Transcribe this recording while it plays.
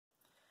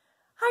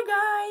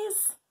Hi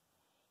guys,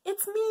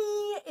 it's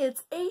me.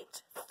 It's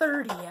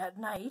 8:30 at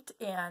night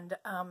and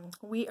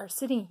we are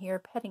sitting here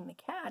petting the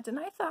cat, and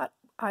I thought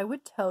I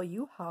would tell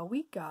you how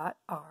we got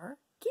our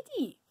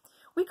kitty.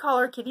 We call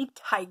our kitty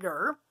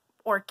Tiger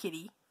or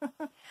Kitty.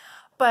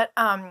 But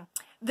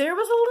there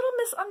was a little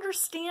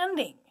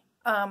misunderstanding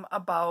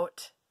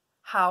about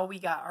how we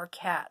got our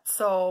cat.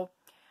 So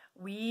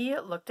we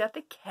looked at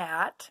the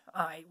cat.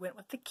 I went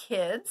with the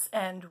kids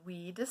and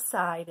we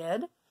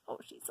decided, oh,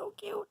 she's so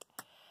cute.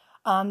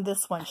 On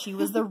this one, she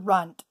was the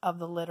runt of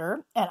the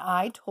litter, and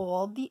I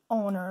told the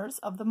owners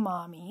of the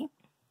mommy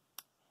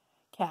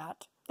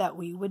cat that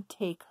we would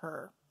take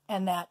her,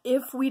 and that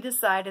if we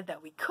decided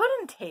that we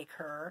couldn't take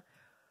her,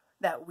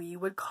 that we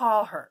would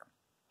call her.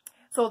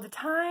 So the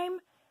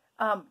time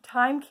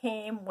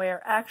came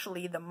where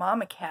actually the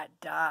mama cat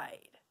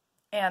died,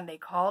 and they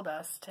called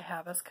us to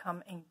have us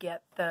come and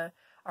get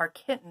our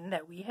kitten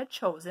that we had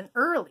chosen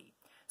early.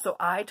 So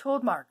I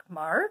told Mark,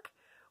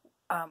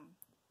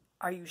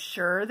 are you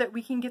sure that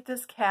we can get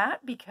this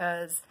cat?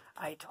 Because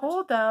I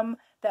told them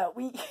that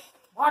we...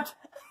 What?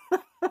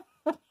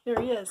 Here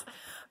he is.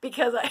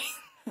 Because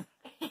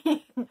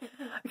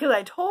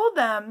I told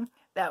them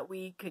that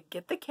we could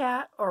get the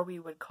cat, or we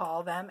would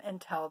call them and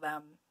tell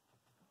them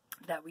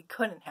that we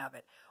couldn't have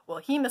it. Well,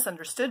 he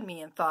misunderstood me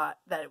and thought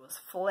that it was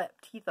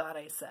flipped. He thought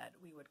I said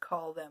we would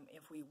call them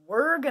if we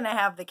were going to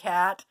have the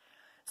cat.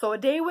 So a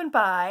day went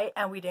by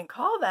and we didn't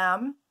call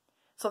them.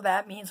 So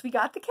that means we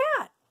got the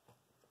cat.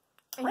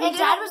 And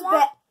Dad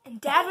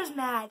was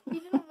mad. He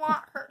didn't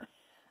want her.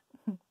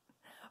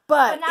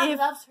 But now he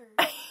loves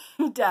her.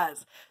 He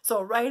does.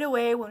 So right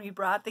away when we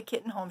brought the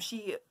kitten home,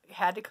 she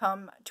had to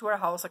come to our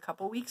house a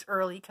couple weeks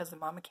early because the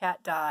mama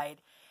cat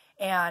died.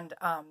 And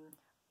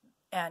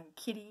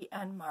Kitty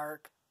and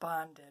Mark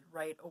bonded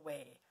right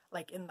away.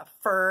 Like in the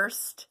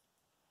first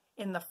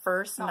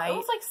night. It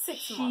was like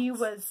 6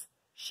 months.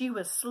 She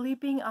was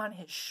sleeping on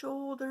his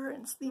shoulder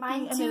and sleeping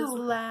Mine in too. his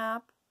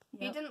lap.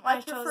 He Yep. didn't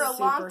like her for a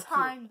long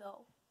time,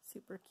 though.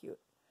 Super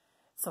cute.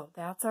 So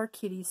that's our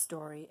kitty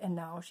story. And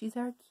now she's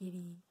our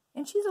kitty.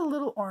 And she's a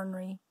little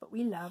ornery, but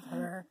we love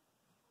her.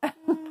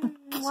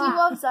 She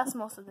loves us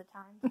most of the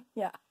time.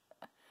 Yeah.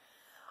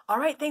 All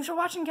right. Thanks for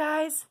watching,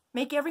 guys.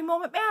 Make every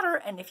moment matter.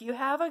 And if you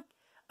have a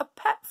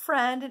pet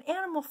friend, an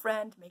animal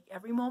friend, make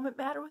every moment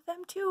matter with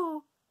them,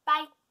 too.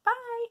 Bye.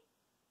 Bye.